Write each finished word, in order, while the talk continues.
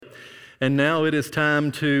And now it is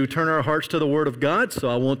time to turn our hearts to the Word of God, so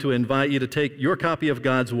I want to invite you to take your copy of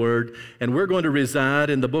God's Word, and we're going to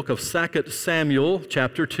reside in the book of 2 Samuel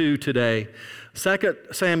chapter 2 today. 2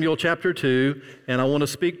 Samuel chapter 2, and I want to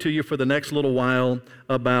speak to you for the next little while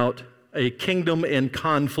about a kingdom in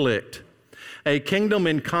conflict. A kingdom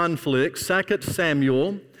in conflict, 2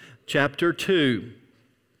 Samuel chapter 2.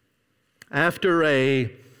 After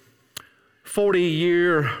a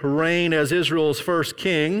 40-year reign as Israel's first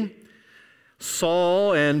king,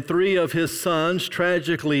 Saul and 3 of his sons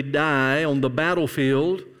tragically die on the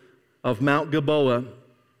battlefield of Mount Gilboa.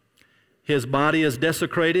 His body is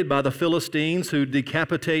desecrated by the Philistines, who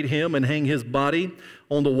decapitate him and hang his body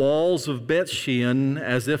on the walls of Bethshean,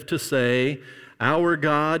 as if to say, our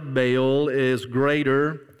God Baal is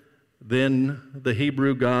greater than the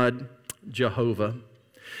Hebrew God Jehovah.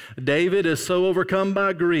 David is so overcome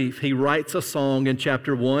by grief, he writes a song in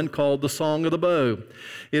chapter 1 called the Song of the Bow.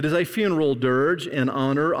 It is a funeral dirge in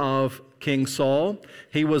honor of King Saul.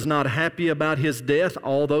 He was not happy about his death,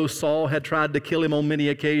 although Saul had tried to kill him on many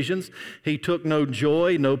occasions. He took no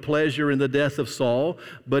joy, no pleasure in the death of Saul,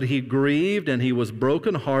 but he grieved and he was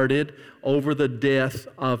brokenhearted over the death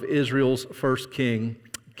of Israel's first king,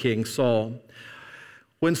 King Saul.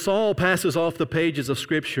 When Saul passes off the pages of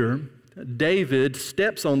Scripture, David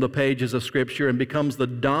steps on the pages of Scripture and becomes the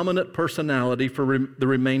dominant personality for the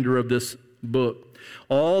remainder of this book.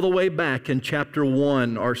 All the way back in chapter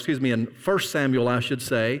 1, in 1 Samuel, I should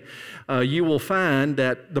say, you will find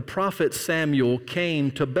that the prophet Samuel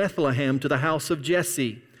came to Bethlehem to the house of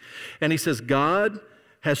Jesse. And he says, God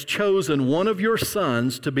has chosen one of your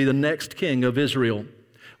sons to be the next king of Israel.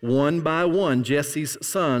 One by one, Jesse's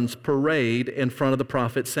sons parade in front of the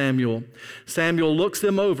prophet Samuel. Samuel looks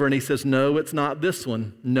them over and he says, no, it's not this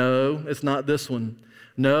one. No, it's not this one.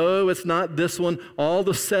 No, it's not this one. All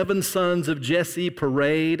the 7 sons of Jesse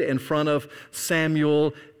parade in front of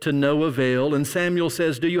Samuel to no avail. And Samuel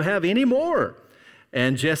says, do you have any more?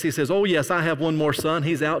 And Jesse says, oh yes, I have one more son.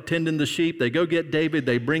 He's out tending the sheep. They go get David.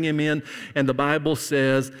 They bring him in. And the Bible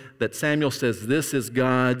says that Samuel says, this is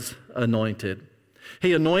God's anointed.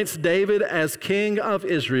 He anoints David as king of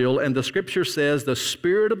Israel, and the Scripture says the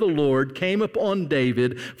Spirit of the Lord came upon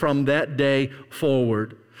David from that day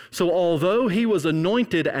forward. So although he was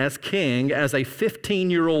anointed as king as a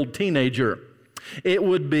 15-year-old teenager, it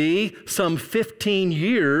would be some 15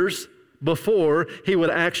 years before he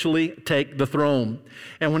would actually take the throne.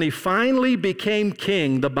 And when he finally became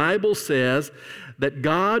king, the Bible says that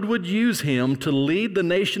God would use him to lead the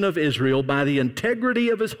nation of Israel by the integrity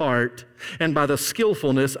of his heart and by the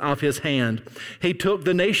skillfulness of his hand. He took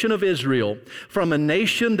the nation of Israel from a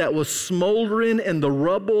nation that was smoldering in the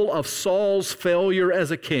rubble of Saul's failure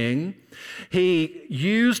as a king. He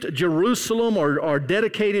used Jerusalem or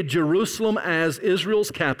dedicated Jerusalem as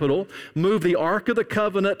Israel's capital, moved the Ark of the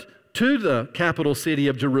Covenant to the capital city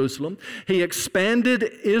of Jerusalem. He expanded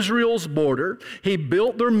Israel's border. He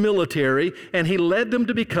built their military, and he led them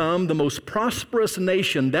to become the most prosperous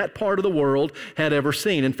nation that part of the world had ever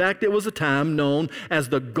seen. In fact, it was a time known as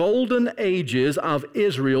the golden ages of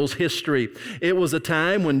Israel's history. It was a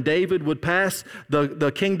time when David would pass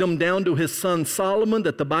the kingdom down to his son Solomon,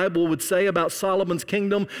 that the Bible would say about Solomon's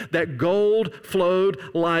kingdom that gold flowed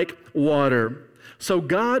like water. So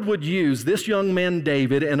God would use this young man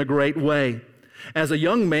David in a great way. As a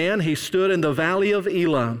young man, he stood in the valley of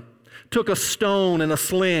Elah, took a stone and a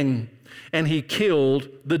sling, and he killed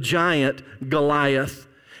the giant Goliath.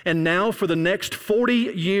 And now for the next 40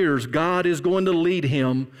 years, God is going to lead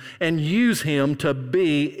him and use him to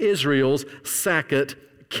be Israel's second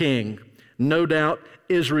king. No doubt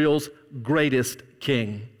Israel's greatest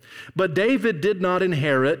king. But David did not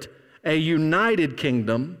inherit a united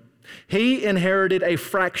kingdom. He inherited a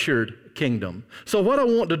fractured kingdom. So what I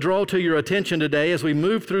want to draw to your attention today as we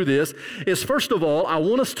move through this is, first of all, I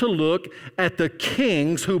want us to look at the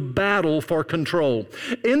kings who battle for control.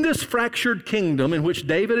 In this fractured kingdom in which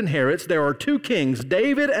David inherits, there are 2 kings,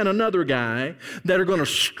 David and another guy, that are going to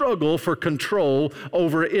struggle for control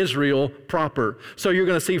over Israel proper. So you're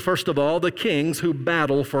going to see, first of all, the kings who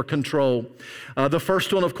battle for control. The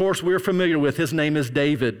first one, of course, we're familiar with. His name is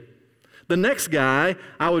David. The next guy,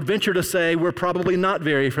 I would venture to say, we're probably not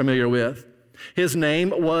very familiar with. His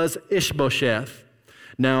name was Ishbosheth.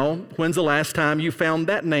 Now, when's the last time you found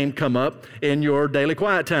that name come up in your daily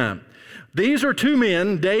quiet time? These are 2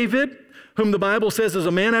 men, David, whom the Bible says is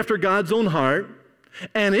a man after God's own heart,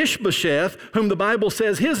 and Ishbosheth, whom the Bible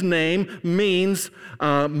says his name means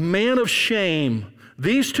man of shame.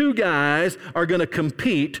 These 2 guys are going to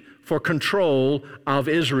compete for control of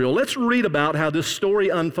Israel. Let's read about how this story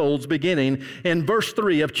unfolds beginning in verse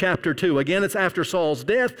 3 of chapter 2. Again, it's after Saul's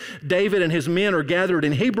death. David and his men are gathered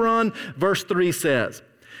in Hebron. Verse 3 says,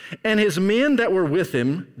 "And his men that were with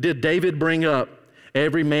him did David bring up,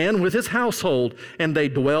 every man with his household, and they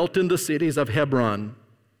dwelt in the cities of Hebron.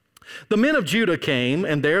 The men of Judah came,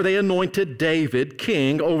 and there they anointed David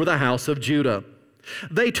king over the house of Judah.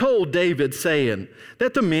 They told David, saying,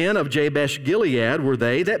 that the men of Jabesh Gilead were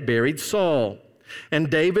they that buried Saul. And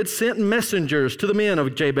David sent messengers to the men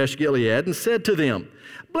of Jabesh Gilead, and said to them,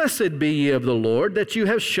 Blessed be ye of the Lord, that you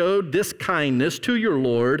have showed this kindness to your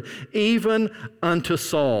Lord, even unto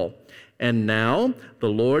Saul. And now the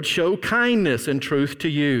Lord show kindness and truth to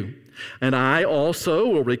you. And I also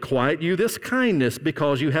will requite you this kindness,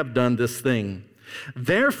 because you have done this thing.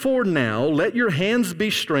 Therefore now let your hands be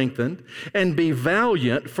strengthened, and be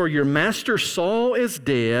valiant, for your master Saul is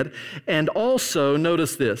dead. And also,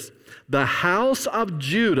 notice this, the house of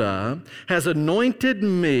Judah has anointed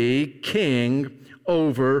me king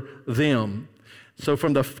over them." So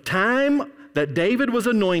from the time that David was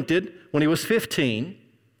anointed when he was 15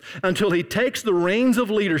 until he takes the reins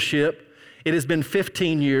of leadership, it has been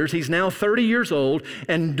 15 years. He's now 30 years old,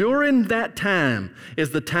 and during that time is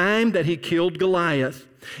the time that he killed Goliath.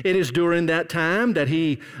 It is during that time that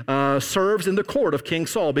he serves in the court of King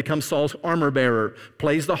Saul, becomes Saul's armor bearer,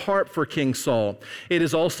 plays the harp for King Saul. It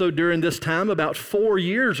is also during this time, about 4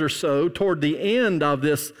 years or so, toward the end of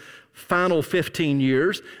this final 15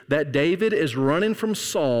 years, that David is running from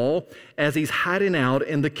Saul as he's hiding out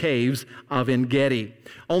in the caves of En-Gedi.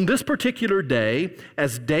 On this particular day,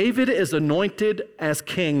 as David is anointed as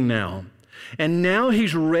king now, and now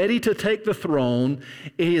he's ready to take the throne,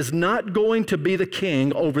 he is not going to be the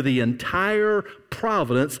king over the entire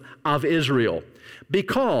province of Israel,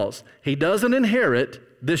 because he doesn't inherit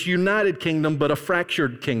this united kingdom, but a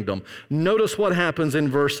fractured kingdom. Notice what happens in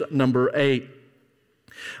verse number 8.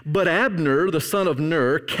 "But Abner, the son of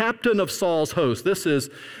Ner, captain of Saul's host," this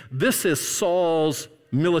is Saul's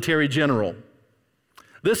military general.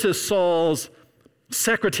 This is Saul's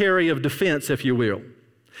secretary of defense, if you will.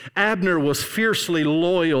 Abner was fiercely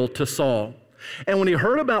loyal to Saul. And when he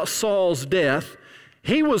heard about Saul's death,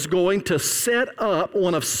 he was going to set up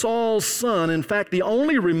one of Saul's sons, in fact, the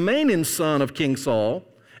only remaining son of King Saul,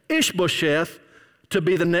 Ishbosheth, to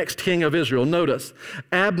be the next king of Israel. Notice,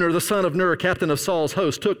 Abner, the son of Ner, captain of Saul's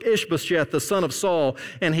host, took Ishbosheth, the son of Saul,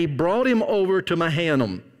 and he brought him over to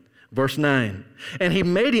Mahanaim. Verse 9, "And he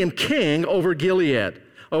made him king over Gilead,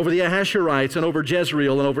 over the Ahashurites, and over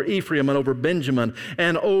Jezreel, and over Ephraim, and over Benjamin,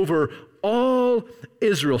 and over all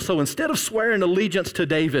Israel." So instead of swearing allegiance to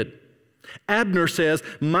David, Abner says,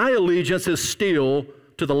 my allegiance is still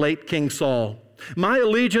to the late King Saul. My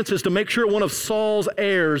allegiance is to make sure one of Saul's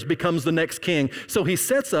heirs becomes the next king. So he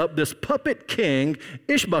sets up this puppet king,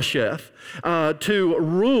 Ishbosheth, to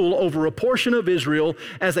rule over a portion of Israel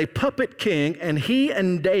as a puppet king, and he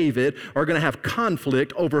and David are going to have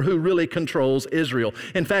conflict over who really controls Israel.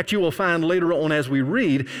 In fact, you will find later on as we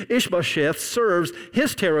read, Ishbosheth serves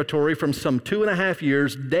his territory from some 2.5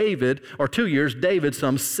 years, David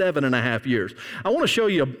some 7.5 years. I want to show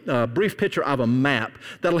you a brief picture of a map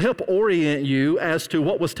that'll help orient you as to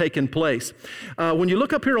what was taking place. When you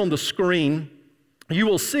look up here on the screen, you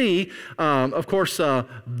will see, of course,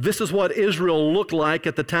 this is what Israel looked like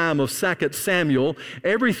at the time of 2 Samuel.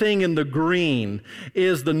 Everything in the green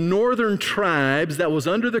is the northern tribes that was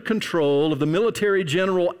under the control of the military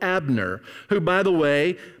general Abner, who, by the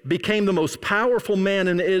way, became the most powerful man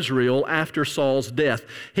in Israel after Saul's death.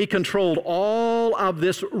 He controlled all of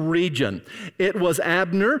this region. It was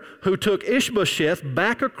Abner who took Ishbosheth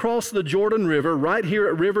back across the Jordan River, right here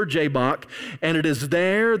at River Jabbok, and it is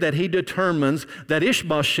there that he determines that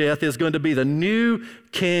Ishbosheth is going to be the new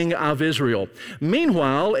king of Israel.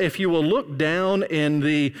 Meanwhile, if you will look down in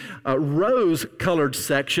the rose-colored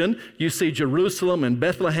section, you see Jerusalem and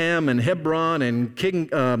Bethlehem and Hebron and King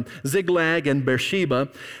Ziklag and Beersheba.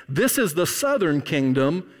 This is the southern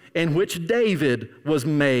kingdom in which David was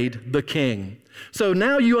made the king. So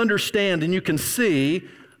now you understand and you can see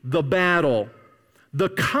the battle, the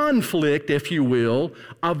conflict, if you will,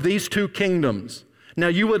 of these two kingdoms. Now,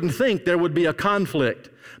 you wouldn't think there would be a conflict,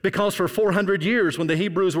 because for 400 years, when the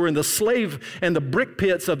Hebrews were in the slave and the brick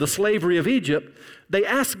pits of the slavery of Egypt, they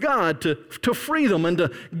asked God to free them and to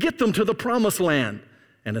get them to the promised land.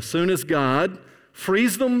 And as soon as God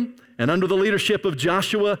frees them, and under the leadership of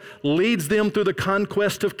Joshua, leads them through the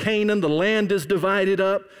conquest of Canaan, the land is divided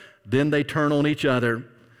up, then they turn on each other.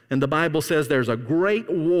 And the Bible says there's a great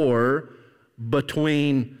war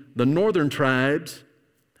between the northern tribes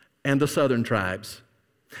and the southern tribes.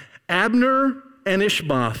 Abner and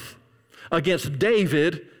Ishbosheth against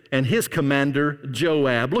David and his commander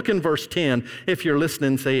Joab. Look in verse 10. If you're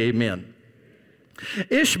listening, say amen.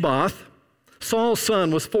 Ishboth, Saul's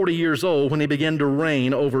son, was 40 years old when he began to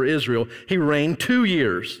reign over Israel. He reigned 2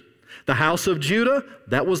 years. The house of Judah,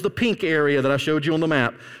 that was the pink area that I showed you on the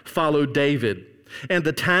map, followed David. And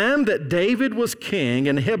the time that David was king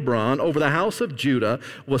in Hebron over the house of Judah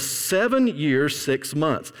was 7 years, 6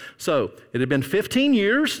 months. So it had been 15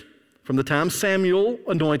 years from the time Samuel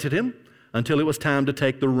anointed him until it was time to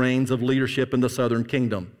take the reins of leadership in the southern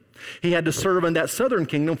kingdom. He had to serve in that southern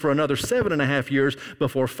kingdom for another 7.5 years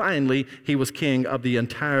before finally he was king of the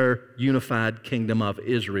entire unified kingdom of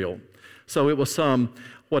Israel. So it was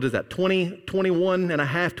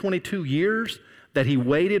 22 years that he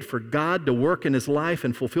waited for God to work in his life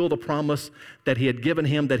and fulfill the promise that he had given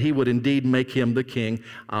him, that he would indeed make him the king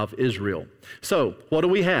of Israel. So what do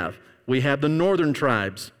we have? We have the northern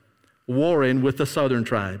tribes warring with the southern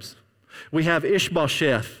tribes. We have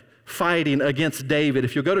Ishbosheth fighting against David.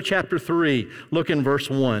 If you go to chapter 3, look in verse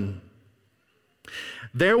 1.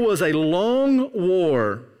 There was a long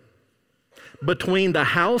war between the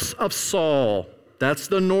house of Saul, that's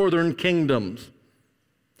the northern kingdoms,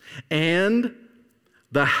 and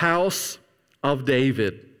the house of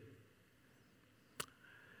David.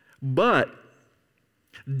 But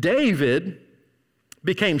David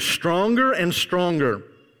became stronger and stronger,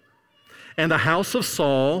 and the house of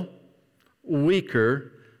Saul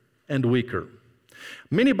weaker and weaker.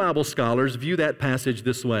 Many Bible scholars view that passage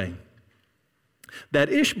this way, that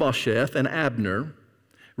Ishbosheth and Abner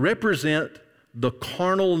represent the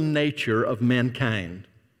carnal nature of mankind,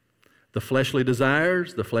 the fleshly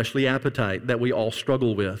desires, the fleshly appetite that we all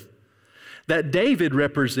struggle with. That David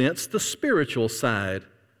represents the spiritual side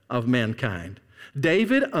of mankind.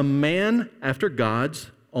 David, a man after God's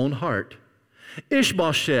own heart.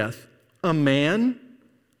 Ishbosheth, a man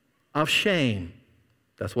of shame.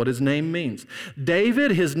 That's what his name means.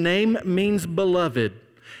 David, his name means beloved.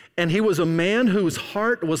 And he was a man whose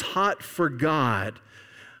heart was hot for God.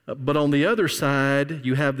 But on the other side,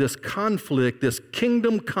 you have this conflict, this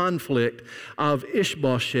kingdom conflict of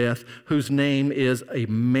Ishbosheth, whose name is a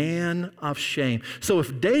man of shame. So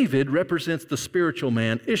if David represents the spiritual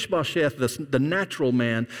man, Ishbosheth, the natural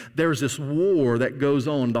man, there's this war that goes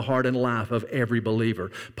on in the heart and life of every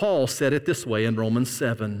believer. Paul said it this way in Romans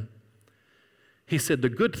 7. He said, the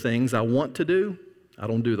good things I want to do, I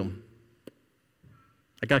don't do them.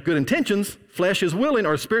 I got good intentions. Flesh is willing,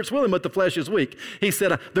 or spirit's willing, but the flesh is weak. He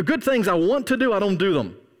said, the good things I want to do, I don't do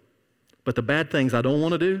them. But the bad things I don't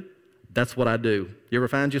want to do, that's what I do. You ever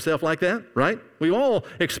find yourself like that, right? We all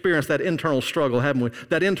experience that internal struggle, haven't we?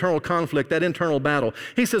 That internal conflict, that internal battle.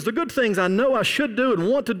 He says, the good things I know I should do and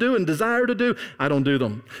want to do and desire to do, I don't do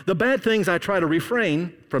them. The bad things I try to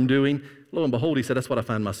refrain from doing, lo and behold, he said, that's what I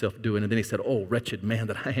find myself doing. And then he said, oh, wretched man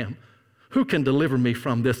that I am. Who can deliver me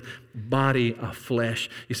from this body of flesh?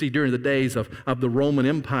 You see, during the days of the Roman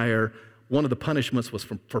Empire, one of the punishments was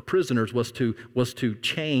for prisoners was to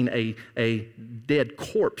chain a dead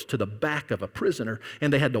corpse to the back of a prisoner,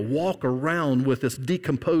 and they had to walk around with this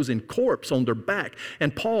decomposing corpse on their back.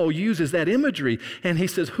 And Paul uses that imagery, and he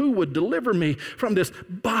says, who would deliver me from this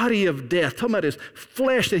body of death? Talking about his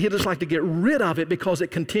flesh, that he'd just like to get rid of it because it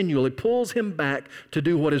continually pulls him back to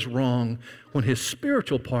do what is wrong when his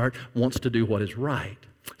spiritual part wants to do what is right.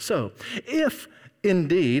 So, if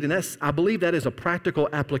indeed, and I believe that is a practical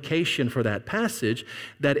application for that passage,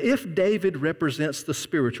 that if David represents the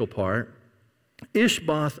spiritual part,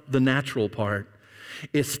 Ishbosheth the natural part,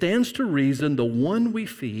 it stands to reason the one we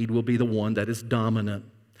feed will be the one that is dominant.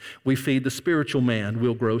 We feed the spiritual man,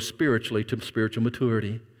 we'll grow spiritually to spiritual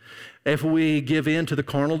maturity. If we give in to the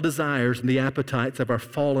carnal desires and the appetites of our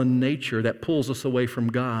fallen nature that pulls us away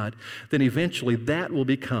from God, then eventually that will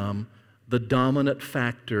become the dominant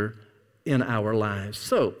factor in our lives.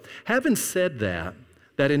 So, having said that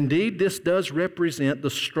indeed this does represent the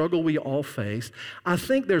struggle we all face, I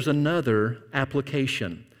think there's another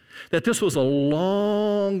application. That this was a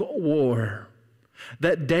long war.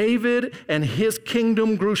 That David and his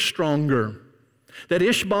kingdom grew stronger. That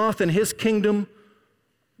Ishbosheth and his kingdom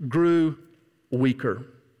grew weaker.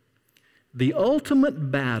 The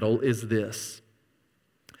ultimate battle is this.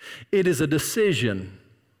 It is a decision.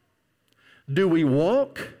 Do we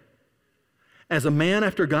walk as a man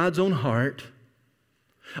after God's own heart,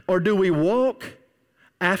 or do we walk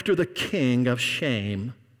after the king of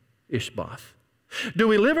shame, Ishbosheth? Do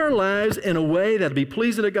we live our lives in a way that'll be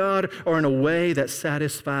pleasing to God, or in a way that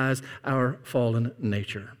satisfies our fallen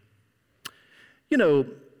nature? You know,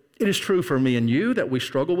 it is true for me and you that we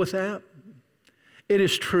struggle with that. It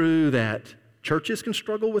is true that churches can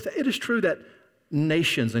struggle with it. It is true that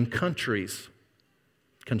nations and countries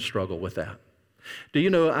can struggle with that. Do you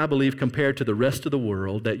know, I believe, compared to the rest of the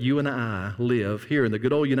world, that you and I live here in the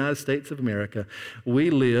good old United States of America, we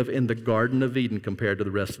live in the Garden of Eden compared to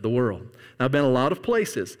the rest of the world. Now, I've been a lot of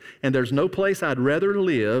places, and there's no place I'd rather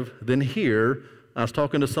live than here. I was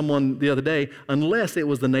talking to someone the other day, unless it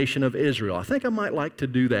was the nation of Israel. I think I might like to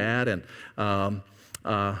do that, and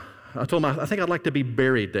I told him I think I'd like to be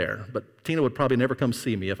buried there, but Tina would probably never come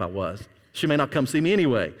see me if I was. She may not come see me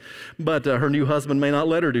anyway, but her new husband may not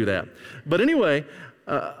let her do that. But anyway,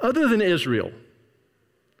 other than Israel,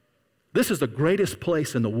 this is the greatest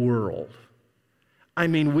place in the world. I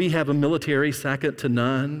mean, we have a military second to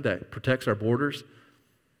none that protects our borders.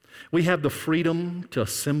 We have the freedom to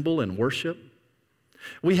assemble and worship.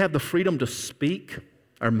 We have the freedom to speak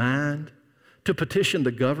our mind, to petition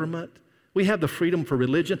the government. We have the freedom for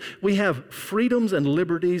religion. We have freedoms and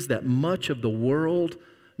liberties that much of the world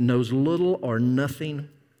knows little or nothing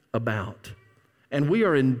about. And we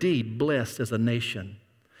are indeed blessed as a nation.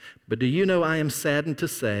 But do you know, I am saddened to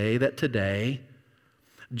say that today,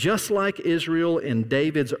 just like Israel in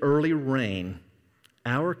David's early reign,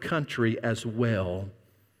 our country as well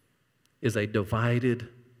is a divided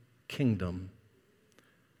kingdom.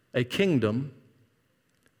 A kingdom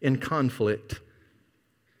in conflict.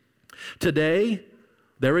 Today,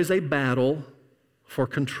 there is a battle for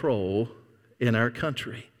control in our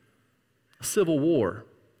country. A civil war,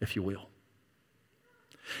 if you will.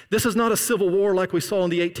 This is not a civil war like we saw in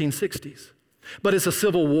the 1860s, but it's a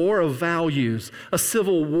civil war of values, a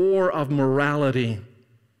civil war of morality,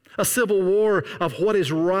 a civil war of what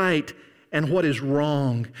is right and what is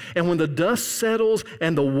wrong. And when the dust settles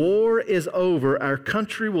and the war is over, our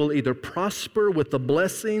country will either prosper with the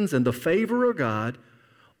blessings and the favor of God,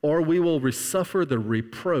 or we will suffer the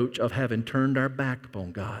reproach of having turned our back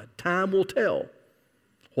upon God. Time will tell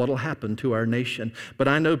what will happen to our nation. But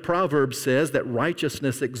I know Proverbs says that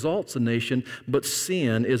righteousness exalts a nation, but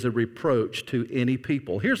sin is a reproach to any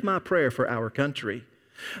people. Here's my prayer for our country,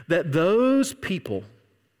 that those people,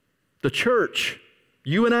 the church,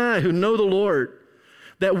 you and I who know the Lord,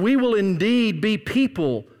 that we will indeed be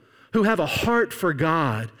people who have a heart for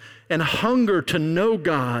God and hunger to know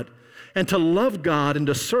God and to love God and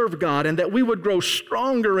to serve God, and that we would grow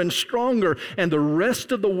stronger and stronger, and the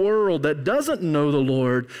rest of the world that doesn't know the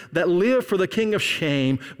Lord, that live for the king of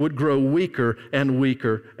shame, would grow weaker and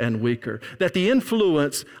weaker and weaker. That the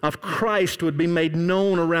influence of Christ would be made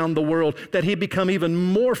known around the world, that he'd become even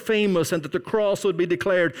more famous, and that the cross would be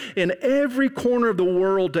declared in every corner of the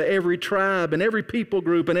world to every tribe and every people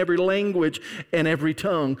group and every language and every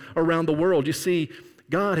tongue around the world. You see,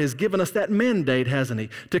 God has given us that mandate, hasn't he?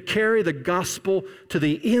 To carry the gospel to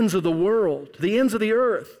the ends of the world, to the ends of the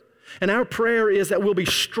earth. And our prayer is that we'll be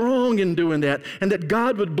strong in doing that, and that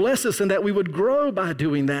God would bless us and that we would grow by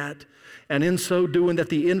doing that. And in so doing, that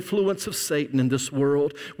the influence of Satan in this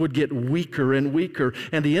world would get weaker and weaker,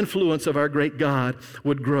 and the influence of our great God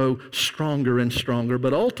would grow stronger and stronger.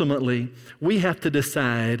 But ultimately, we have to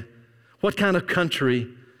decide, what kind of country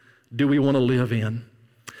do we want to live in?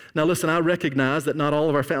 Now listen, I recognize that not all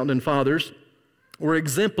of our founding fathers were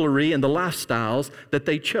exemplary in the lifestyles that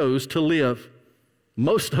they chose to live.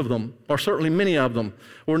 Most of them, or certainly many of them,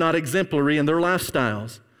 were not exemplary in their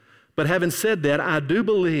lifestyles. But having said that, I do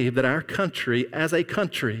believe that our country, as a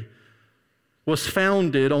country, was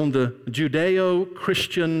founded on the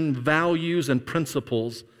Judeo-Christian values and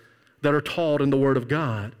principles that are taught in the Word of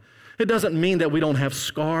God. It doesn't mean that we don't have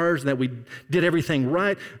scars, that we did everything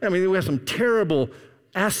right. I mean, we have some terrible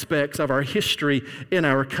aspects of our history in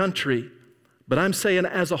our country. But I'm saying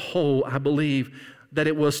as a whole, I believe that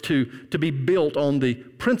it was to be built on the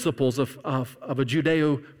principles of a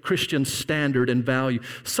Judeo-Christian standard and value.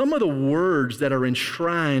 Some of the words that are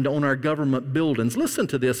enshrined on our government buildings, listen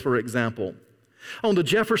to this, for example. On the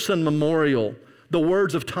Jefferson Memorial, the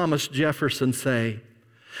words of Thomas Jefferson say,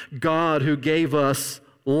 "God who gave us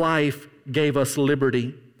life gave us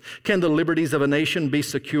liberty. Can the liberties of a nation be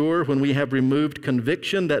secure when we have removed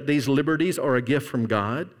conviction that these liberties are a gift from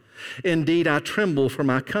God? Indeed, I tremble for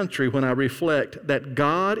my country when I reflect that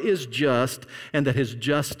God is just and that his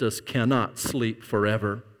justice cannot sleep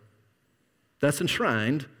forever." That's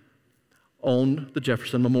enshrined on the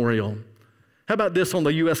Jefferson Memorial. How about this on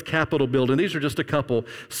the U.S. Capitol building? These are just a couple.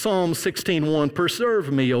 Psalm 16:1,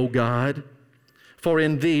 "Preserve me, O God, for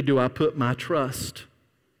in thee do I put my trust."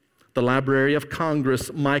 The Library of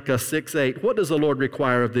Congress, Micah 6:8, "What does the Lord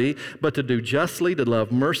require of thee but to do justly, to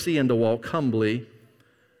love mercy, and to walk humbly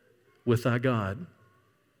with thy God?"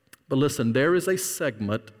 But listen, there is a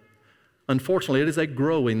segment, unfortunately it is a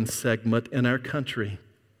growing segment in our country,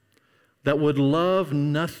 that would love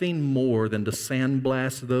nothing more than to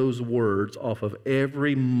sandblast those words off of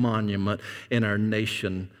every monument in our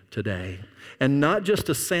nation today. And not just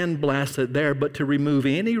to sandblast it there, but to remove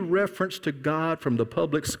any reference to God from the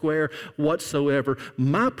public square whatsoever.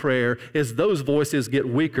 My prayer is those voices get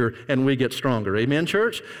weaker and we get stronger. Amen,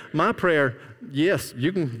 church? My prayer, yes,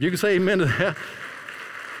 you can say amen to that.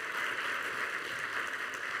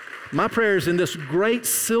 My prayer is in this great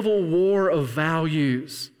civil war of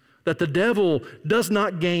values that the devil does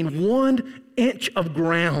not gain 1 inch of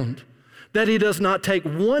ground, that he does not take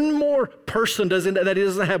one more person, that he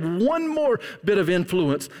doesn't have one more bit of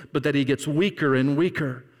influence, but that he gets weaker and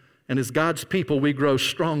weaker. And as God's people, we grow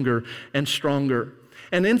stronger and stronger.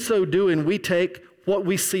 And in so doing, we take what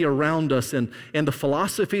we see around us and the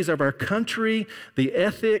philosophies of our country, the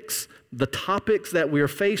ethics, the topics that we are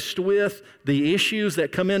faced with, the issues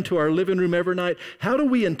that come into our living room every night. How do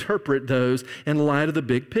we interpret those in light of the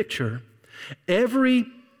big picture? Every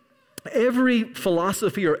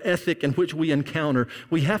philosophy or ethic in which we encounter,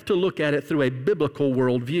 we have to look at it through a biblical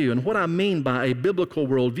worldview. And what I mean by a biblical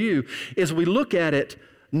worldview is we look at it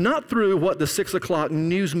not through what the 6 o'clock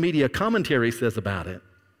news media commentary says about it,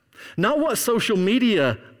 not what social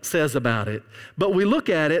media says about it, but we look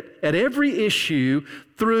at it, at every issue,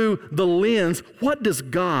 through the lens, what does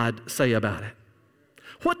God say about it?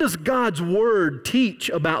 What does God's Word teach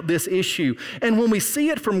about this issue? And when we see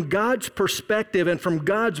it from God's perspective and from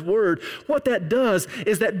God's Word, what that does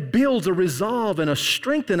is that builds a resolve and a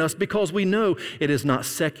strength in us, because we know it is not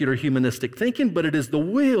secular humanistic thinking, but it is the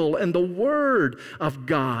will and the Word of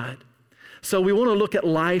God. So we want to look at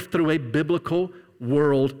life through a biblical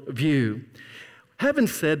world view. Having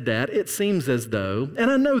said that, it seems as though,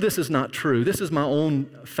 and I know this is not true, this is my own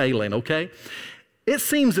failing, okay? It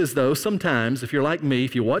seems as though sometimes, if you're like me,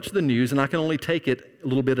 if you watch the news, and I can only take it a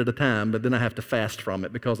little bit at a time, but then I have to fast from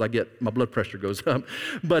it because my blood pressure goes up.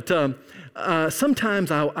 But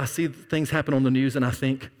sometimes I see things happen on the news and I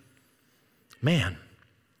think, man,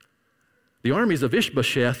 the armies of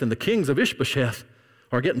Ishbosheth and the kings of Ishbosheth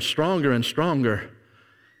are getting stronger and stronger.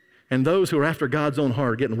 And those who are after God's own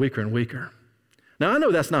heart are getting weaker and weaker. Now, I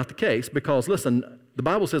know that's not the case because, listen, the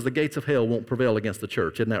Bible says the gates of hell won't prevail against the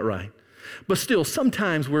church. Isn't that right? But still,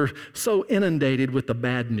 sometimes we're so inundated with the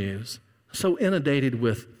bad news, so inundated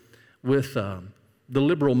with the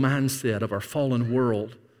liberal mindset of our fallen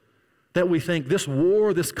world, that we think this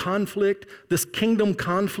war, this conflict, this kingdom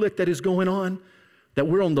conflict that is going on, that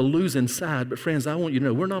we're on the losing side. But friends, I want you to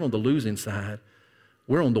know we're not on the losing side.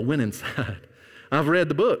 We're on the winning side. I've read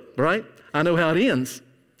the book, right? I know how it ends.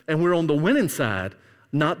 And we're on the winning side,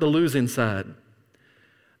 not the losing side.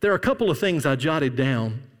 There are a couple of things I jotted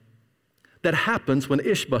down that happens when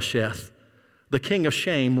Ishbosheth, the king of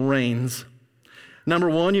shame, reigns. Number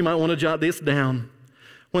one, you might want to jot this down.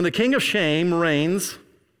 When the king of shame reigns,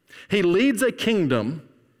 he leads a kingdom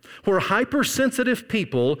where hypersensitive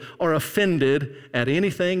people are offended at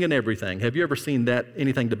anything and everything. Have you ever seen that,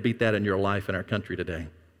 anything to beat that in your life in our country today?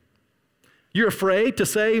 You're afraid to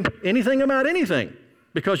say anything about anything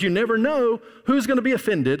because you never know who's going to be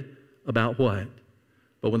offended about what.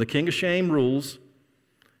 But when the king of shame rules,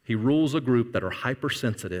 he rules a group that are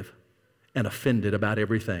hypersensitive and offended about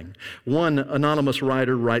everything. One anonymous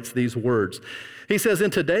writer writes these words. He says,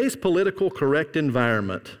 in today's political correct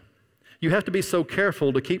environment, you have to be so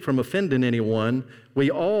careful to keep from offending anyone.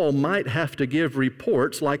 We all might have to give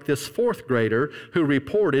reports like this fourth grader who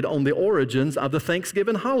reported on the origins of the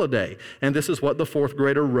Thanksgiving holiday. And this is what the fourth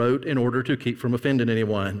grader wrote in order to keep from offending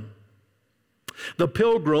anyone. The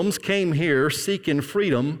pilgrims came here seeking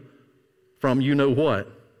freedom from you know what.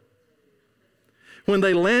 When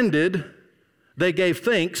they landed, they gave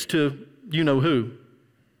thanks to you know who.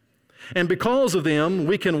 And because of them,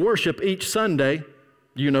 we can worship each Sunday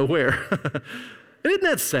you know where. Isn't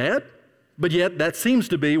that sad? But yet that seems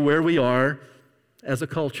to be where we are as a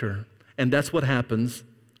culture. And that's what happens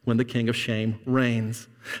when the king of shame reigns.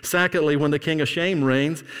 Secondly, when the king of shame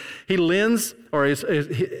reigns, he lends, or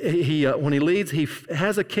when he leads, he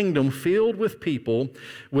has a kingdom filled with people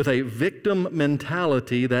with a victim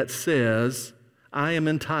mentality that says, I am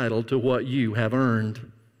entitled to what you have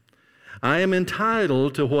earned. I am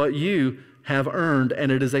entitled to what you have earned,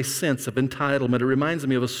 and it is a sense of entitlement. It reminds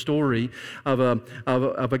me of a story of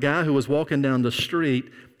a guy who was walking down the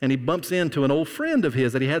street, and he bumps into an old friend of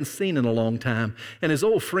his that he hadn't seen in a long time. And his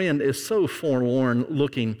old friend is so forlorn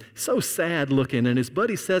looking, so sad looking, and his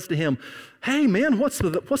buddy says to him, hey man, what's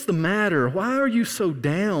the matter? Why are you so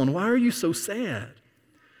down? Why are you so sad?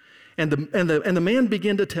 And the man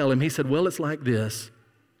began to tell him, he said, well, it's like this.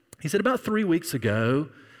 He said, about 3 weeks ago,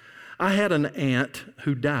 I had an aunt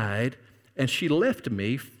who died, and she left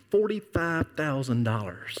me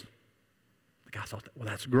 $45,000. The guy thought, well,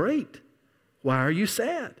 that's great. Why are you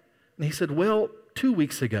sad? And he said, well, 2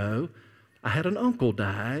 weeks ago, I had an uncle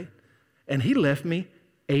die, and he left me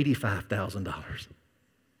 $85,000.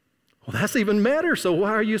 Well, that's even better, so why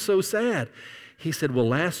are you so sad? He said, well,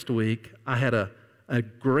 last week, I had a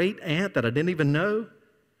great aunt that I didn't even know.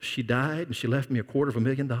 She died, and she left me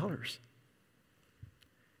 $250,000.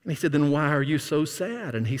 And he said, then why are you so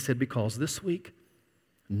sad? And he said, because this week,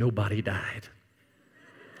 nobody died.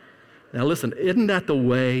 Now listen, isn't that the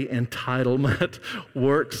way entitlement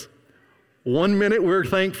works? 1 minute we're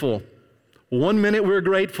thankful. 1 minute we're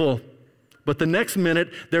grateful. But the next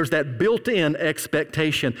minute, there's that built-in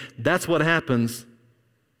expectation. That's what happens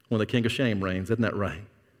when the king of shame reigns, isn't that right?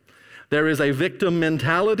 There is a victim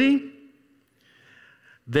mentality.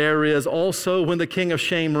 There is also, when the king of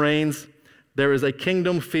shame reigns, there is a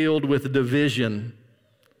kingdom filled with division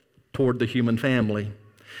toward the human family.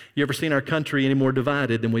 You ever seen our country any more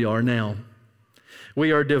divided than we are now?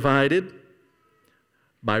 We are divided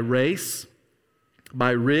by race,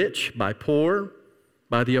 by rich, by poor,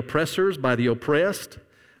 by the oppressors, by the oppressed,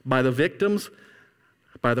 by the victims,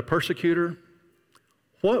 by the persecutor.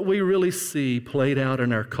 What we really see played out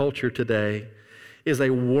in our culture today is a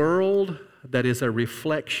world that is a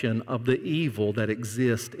reflection of the evil that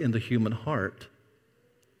exists in the human heart.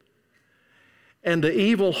 And the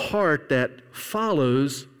evil heart that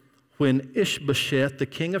follows when Ishbosheth, the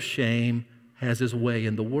king of shame, has his way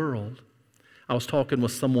in the world. I was talking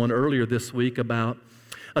with someone earlier this week about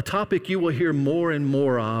a topic you will hear more and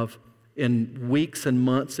more of in weeks and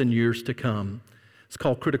months and years to come. It's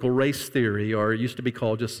called critical race theory, or it used to be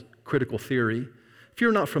called just critical theory. If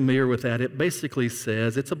you're not familiar with that, it basically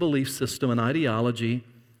says it's a belief system, an ideology,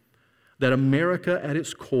 that America at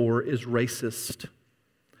its core is racist,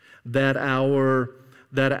 that our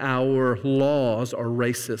laws are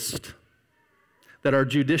racist, that our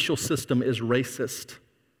judicial system is racist,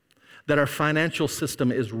 that our financial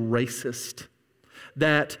system is racist,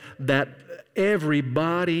 that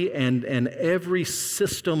everybody and every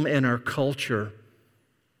system in our culture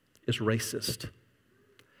is racist.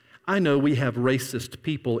 I know we have racist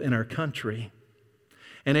people in our country,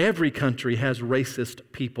 and every country has racist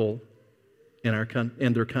people in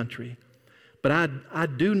their country. But I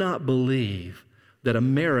do not believe that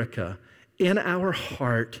America, in our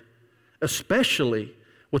heart, especially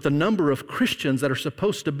with the number of Christians that are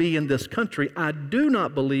supposed to be in this country, I do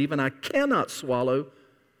not believe, and I cannot swallow,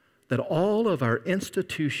 that all of our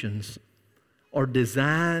institutions are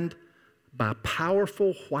designed by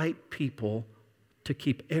powerful white people to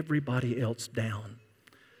keep everybody else down.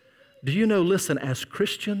 Do you know, listen, as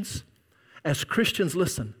Christians,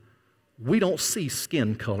 listen, we don't see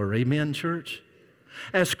skin color, amen, church?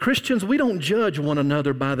 As Christians, we don't judge one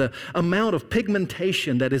another by the amount of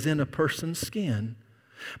pigmentation that is in a person's skin.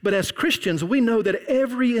 But as Christians, we know that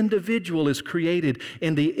every individual is created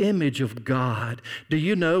in the image of God. Do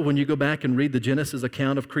you know, when you go back and read the Genesis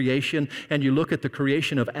account of creation and you look at the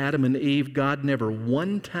creation of Adam and Eve, God never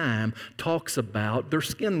one time talks about their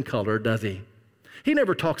skin color, does he? He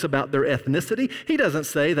never talks about their ethnicity. He doesn't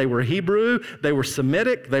say they were Hebrew, they were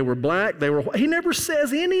Semitic, they were black, they were white. He never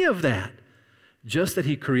says any of that. Just that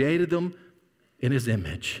he created them in his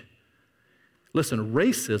image. Listen,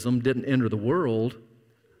 racism didn't enter the world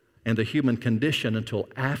and the human condition until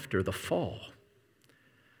after the fall.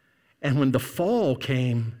 And when the fall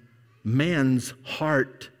came, man's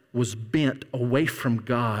heart was bent away from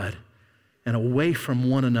God and away from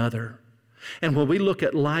one another. And when we look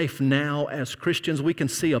at life now as Christians, we can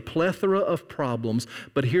see a plethora of problems,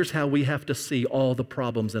 but here's how we have to see all the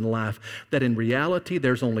problems in life. That in reality,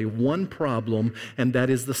 there's only one problem, and that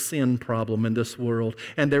is the sin problem in this world.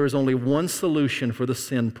 And there is only one solution for the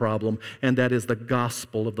sin problem, and that is the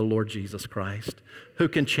gospel of the Lord Jesus Christ, who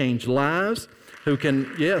can change lives, who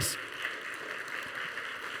can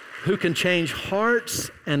change hearts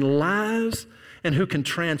and lives, and who can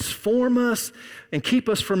transform us and keep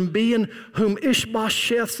us from being whom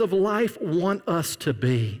Ishbosheths of life want us to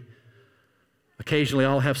be. Occasionally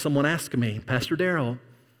I'll have someone ask me, Pastor Darrell,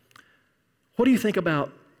 what do you think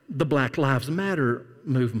about the Black Lives Matter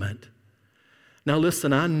movement? Now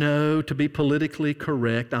listen, I know to be politically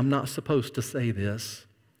correct, I'm not supposed to say this,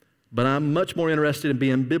 but I'm much more interested in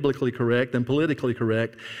being biblically correct than politically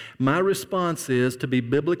correct. My response is to be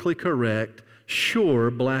biblically correct. Sure,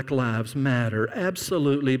 Black Lives Matter,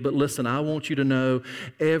 absolutely, but listen, I want you to know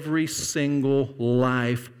every single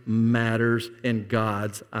life matters in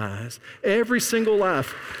God's eyes. Every single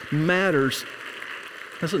life matters.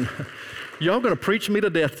 Listen, y'all going to preach me to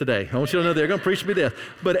death today. I want you to know they're going to preach me to death.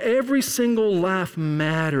 But every single life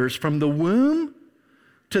matters, from the womb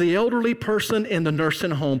to the elderly person in the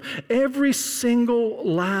nursing home. Every single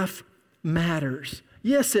life matters.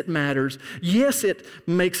 Yes, it matters. Yes, it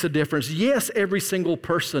makes a difference. Yes, every single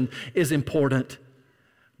person is important.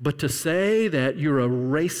 But to say that you're a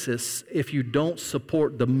racist if you don't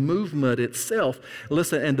support the movement itself,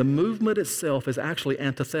 listen, and the movement itself is actually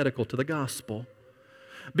antithetical to the gospel.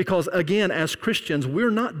 Because again, as Christians, we're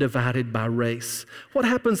not divided by race. What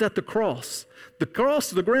happens at the cross? The cross,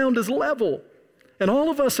 the ground is level. And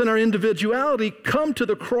all of us in our individuality come to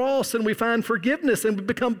the cross and we find forgiveness and we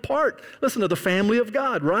become part, listen, of the family of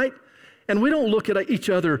God, right? And we don't look at each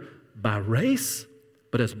other by race,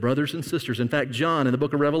 but as brothers and sisters. In fact, John in the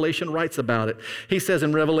book of Revelation writes about it. He says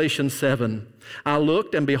in Revelation 7, I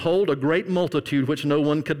looked and behold a great multitude which no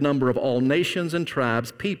one could number, of all nations and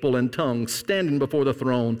tribes, people and tongues, standing before the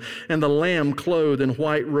throne, and the Lamb clothed in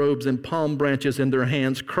white robes and palm branches in their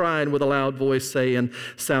hands, crying with a loud voice, saying,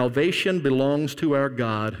 salvation belongs to our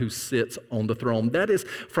God who sits on the throne. That is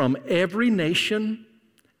from every nation,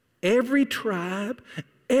 every tribe,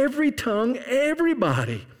 every tongue,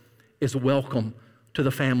 everybody is welcome to the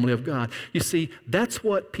family of God. You see, that's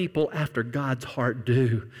what people after God's heart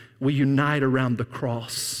do. We unite around the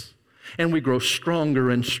cross and we grow stronger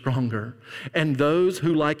and stronger. And those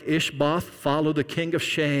who, like Ishboth, follow the king of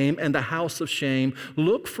shame and the house of shame,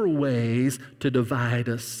 look for ways to divide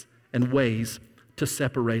us and ways to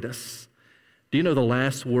separate us. Do you know the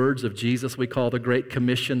last words of Jesus we call the Great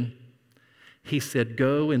Commission? He said,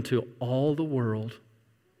 go into all the world,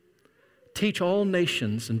 teach all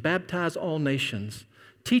nations and baptize all nations,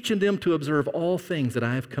 teaching them to observe all things that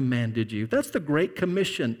I have commanded you. That's the Great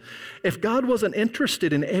Commission. If God wasn't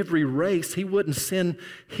interested in every race, he wouldn't send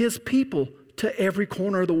his people to every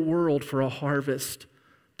corner of the world for a harvest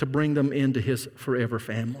to bring them into his forever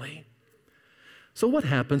family. So what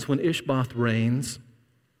happens when Ishboth reigns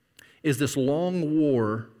is this long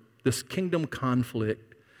war, this kingdom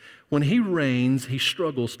conflict. When he reigns, he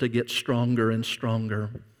struggles to get stronger and stronger.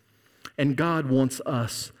 And God wants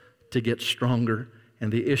us to get stronger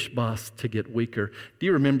and the Ishboths to get weaker. Do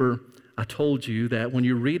you remember I told you that when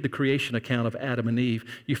you read the creation account of Adam and Eve,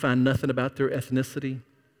 you find nothing about their ethnicity,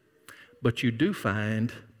 but you do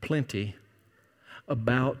find plenty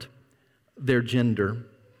about their gender.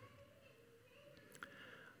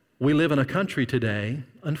 We live in a country today,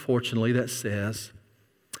 unfortunately, that says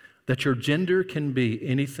that your gender can be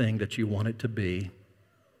anything that you want it to be,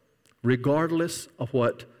 regardless of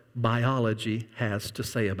what biology has to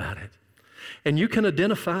say about it. And you can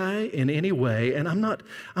identify in any way, and I'm not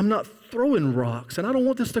throwing rocks, and I don't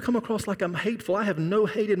want this to come across like I'm hateful. I have no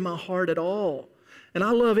hate in my heart at all. And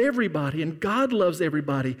I love everybody, and God loves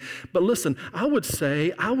everybody. But listen, I would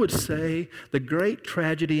say the great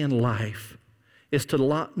tragedy in life is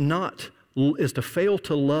to fail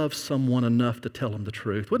to love someone enough to tell them the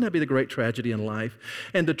truth. Wouldn't that be the great tragedy in life?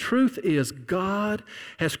 And the truth is God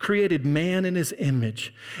has created man in his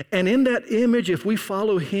image. And in that image, if we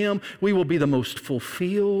follow him, we will be the most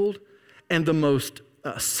fulfilled and the most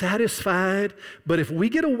satisfied. But if we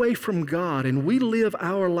get away from God and we live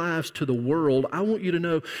our lives to the world, I want you to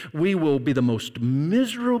know we will be the most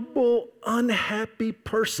miserable, unhappy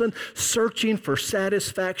person searching for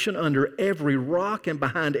satisfaction under every rock and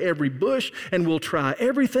behind every bush, and we'll try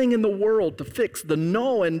everything in the world to fix the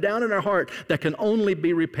gnawing down in our heart that can only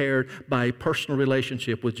be repaired by a personal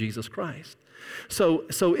relationship with Jesus Christ. So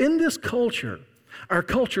in this culture, our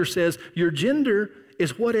culture says your gender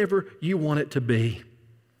is whatever you want it to be.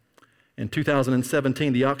 In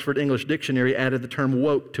 2017, the Oxford English Dictionary added the term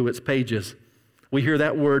woke to its pages. We hear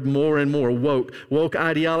that word more and more, woke. Woke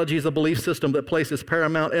ideology is a belief system that places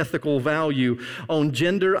paramount ethical value on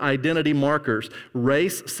gender identity markers: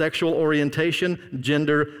 race, sexual orientation,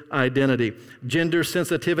 gender identity. Gender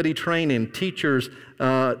sensitivity training teaches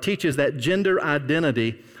that gender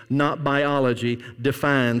identity, not biology,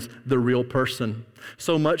 defines the real person.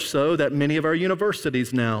 So much so that many of our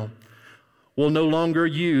universities now will no longer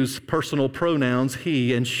use personal pronouns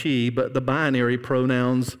he and she, but the binary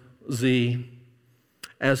pronouns Z,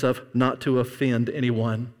 as of not to offend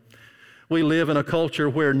anyone. We live in a culture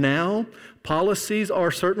where now policies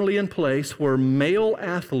are certainly in place where male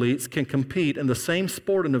athletes can compete in the same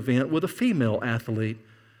sporting event with a female athlete.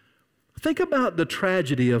 Think about the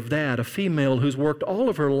tragedy of that, a female who's worked all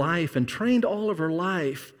of her life and trained all of her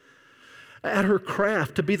life at her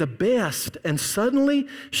craft to be the best, and suddenly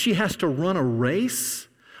she has to run a race,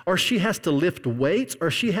 or she has to lift weights, or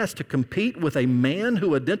she has to compete with a man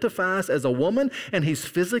who identifies as a woman and he's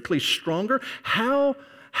physically stronger. How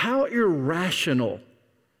irrational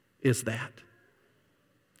is that?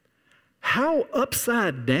 How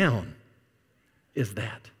upside down is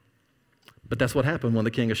that? But that's what happened when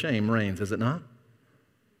the king of shame reigns, is it not?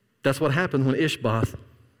 That's what happened when Ishbosheth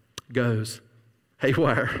goes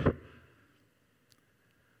haywire.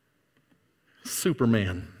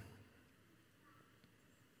 Superman.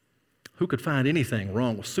 Who could find anything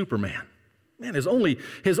wrong with Superman? Man, his only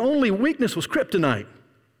weakness was kryptonite.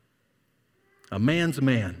 A man's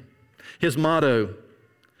man. His motto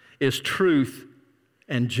is truth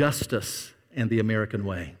and justice and the American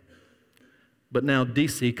way. But now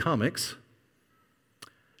DC Comics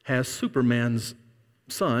has Superman's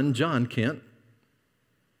son, John Kent.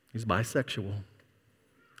 He's bisexual.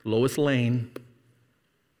 Lois Lane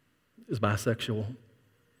is bisexual.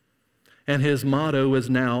 And his motto is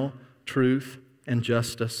now truth and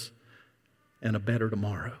justice and a better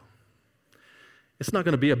tomorrow. It's not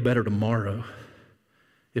going to be a better tomorrow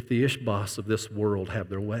if the Ishbosheths of this world have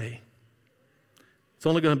their way. It's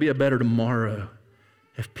only going to be a better tomorrow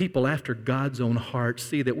if people after God's own heart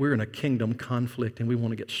see that we're in a kingdom conflict and we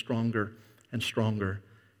want to get stronger and stronger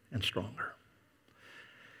and stronger.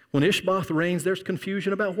 When Ishbosheth reigns, there's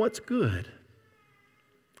confusion about what's good.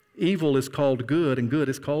 Evil is called good and good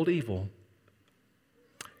is called evil.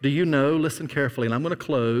 Do you know, listen carefully, and I'm going to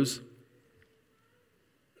close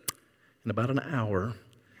in about an hour.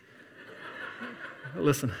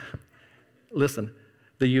 Listen.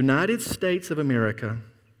 The United States of America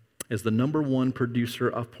is the #1 producer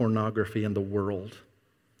of pornography in the world.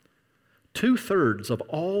 2/3 of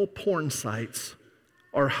all porn sites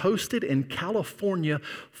are hosted in California.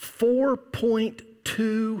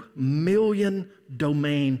 4.2 million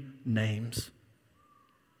domain names.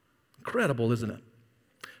 Incredible, isn't it?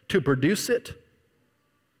 To produce it,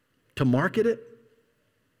 to market it,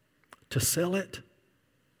 to sell it,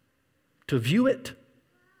 to view it,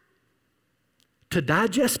 to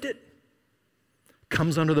digest it,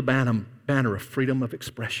 comes under the banner of freedom of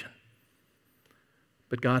expression.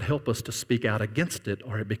 But God help us to speak out against it,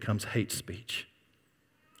 or it becomes hate speech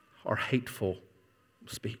or hateful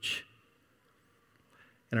speech.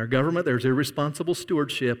 In our government, there's irresponsible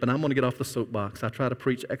stewardship, and I'm going to get off the soapbox. I try to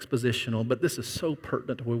preach expositional, but this is so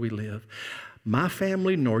pertinent to where we live. My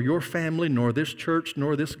family, nor your family, nor this church,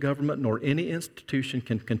 nor this government, nor any institution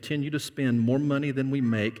can continue to spend more money than we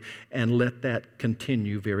make and let that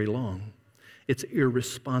continue very long. It's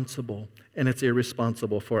irresponsible, and it's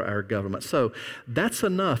irresponsible for our government. So that's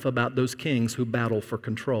enough about those kings who battle for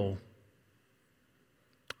control.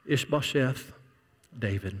 Ishbosheth,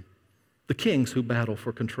 David. The kings who battle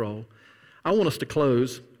for control. I want us to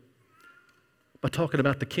close by talking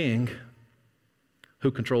about the king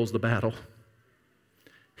who controls the battle.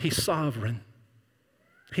 He's sovereign.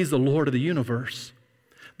 He's the Lord of the universe.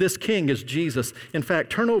 This king is Jesus. In fact,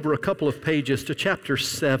 turn over a couple of pages to chapter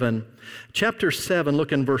 7. Chapter 7,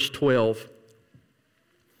 look in verse 12.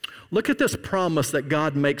 Look at this promise that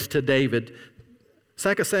God makes to David.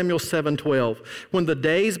 2 Samuel 7:12. When the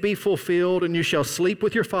days be fulfilled and you shall sleep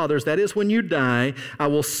with your fathers, that is when you die, I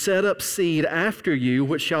will set up seed after you,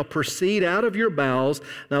 which shall proceed out of your bowels.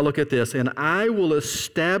 Now look at this. And I will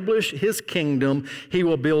establish his kingdom. He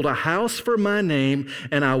will build a house for my name,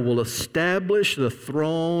 and I will establish the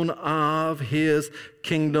throne of his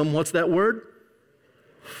kingdom. What's that word?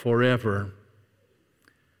 Forever.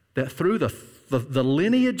 That through the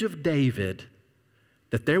lineage of David,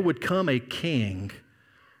 that there would come a king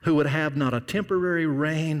who would have not a temporary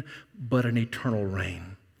reign, but an eternal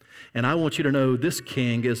reign. And I want you to know this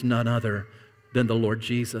king is none other than the Lord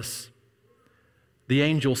Jesus. The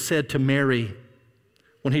angel said to Mary,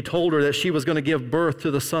 when he told her that she was going to give birth to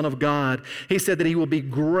the Son of God, he said that he will be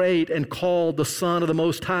great and called the Son of the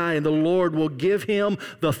Most High, and the Lord will give him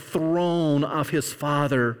the throne of his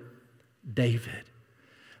father, David.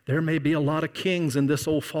 There may be a lot of kings in this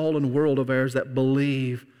old fallen world of ours that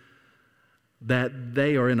believe that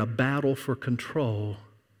they are in a battle for control.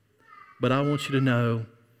 But I want you to know,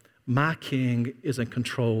 my king is in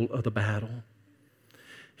control of the battle.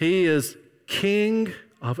 He is King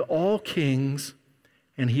of all kings,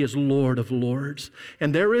 and he is Lord of lords.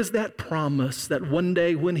 And there is that promise that one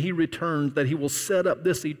day when he returns, that he will set up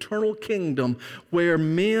this eternal kingdom where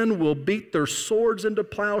men will beat their swords into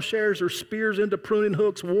plowshares or spears into pruning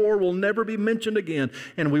hooks. War will never be mentioned again,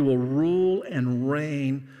 and we will rule and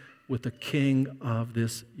reign with the King of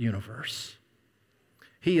this universe.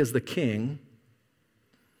 He is the king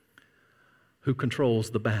who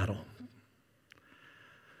controls the battle.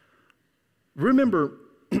 Remember,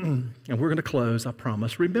 and we're going to close, I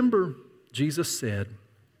promise. Remember, Jesus said,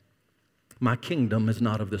 my kingdom is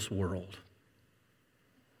not of this world.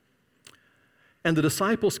 And the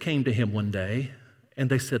disciples came to him one day, and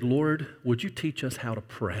they said, Lord, would you teach us how to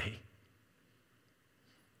pray?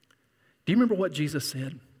 Do you remember what Jesus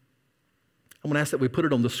said? I'm going to ask that we put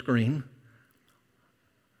it on the screen.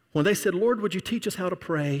 When they said, Lord, would you teach us how to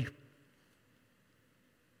pray?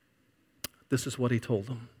 This is what he told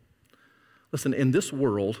them. Listen, in this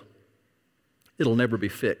world, it'll never be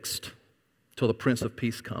fixed till the Prince of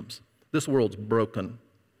Peace comes. This world's broken,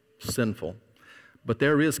 sinful. But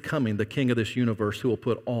there is coming the King of this universe who will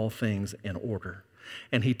put all things in order.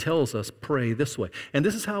 And he tells us, pray this way. And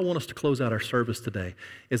this is how I want us to close out our service today,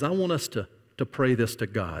 is I want us to pray this to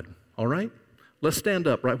God, all right? Let's stand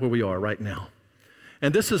up right where we are right now.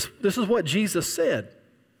 And this is what Jesus said.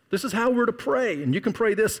 This is how we're to pray. And you can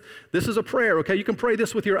pray this. This is a prayer, okay? You can pray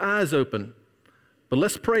this with your eyes open. But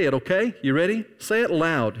let's pray it, okay? You ready? Say it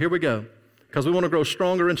loud. Here we go. Because we want to grow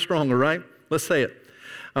stronger and stronger, right? Let's say it.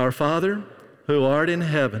 Our Father, who art in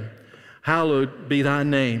heaven, hallowed be thy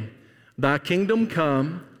name. Thy kingdom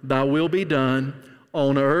come, thy will be done,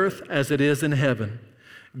 on earth as it is in heaven.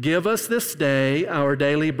 Give us this day our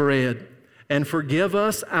daily bread, and forgive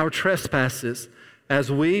us our trespasses, as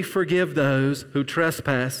we forgive those who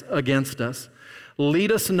trespass against us. Lead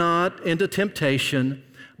us not into temptation,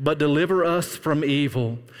 but deliver us from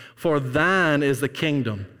evil. For thine is the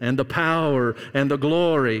kingdom and the power and the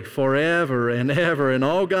glory forever and ever. And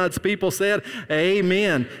all God's people said,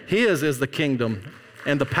 amen. His is the kingdom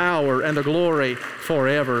and the power and the glory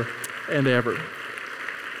forever and ever.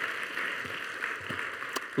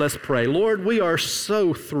 Let's pray. Lord, we are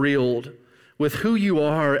so thrilled with who you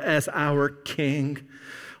are as our King.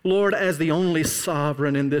 Lord, as the only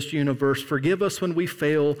sovereign in this universe, forgive us when we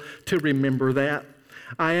fail to remember that.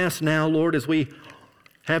 I ask now, Lord, as we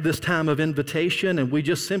have this time of invitation and we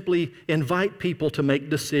just simply invite people to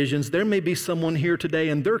make decisions. There may be someone here today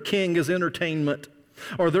and their king is entertainment,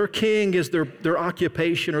 or their king is their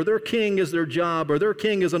occupation, or their king is their job, or their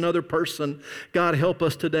king is another person. God, help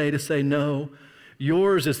us today to say, no,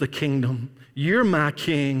 yours is the kingdom. You're my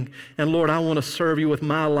king, and Lord, I want to serve you with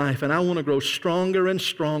my life, and I want to grow stronger and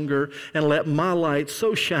stronger and let my light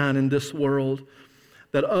so shine in this world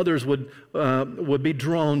that others would be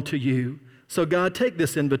drawn to you. So God, take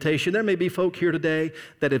this invitation. There may be folk here today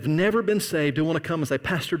that have never been saved who want to come and say,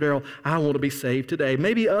 Pastor Darrell, I want to be saved today.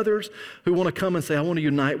 Maybe others who want to come and say, I want to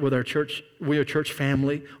unite with our church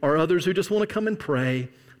family, or others who just want to come and pray.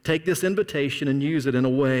 Take this invitation and use it in a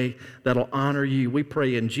way that'll honor you. We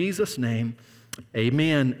pray in Jesus' name,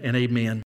 amen and amen.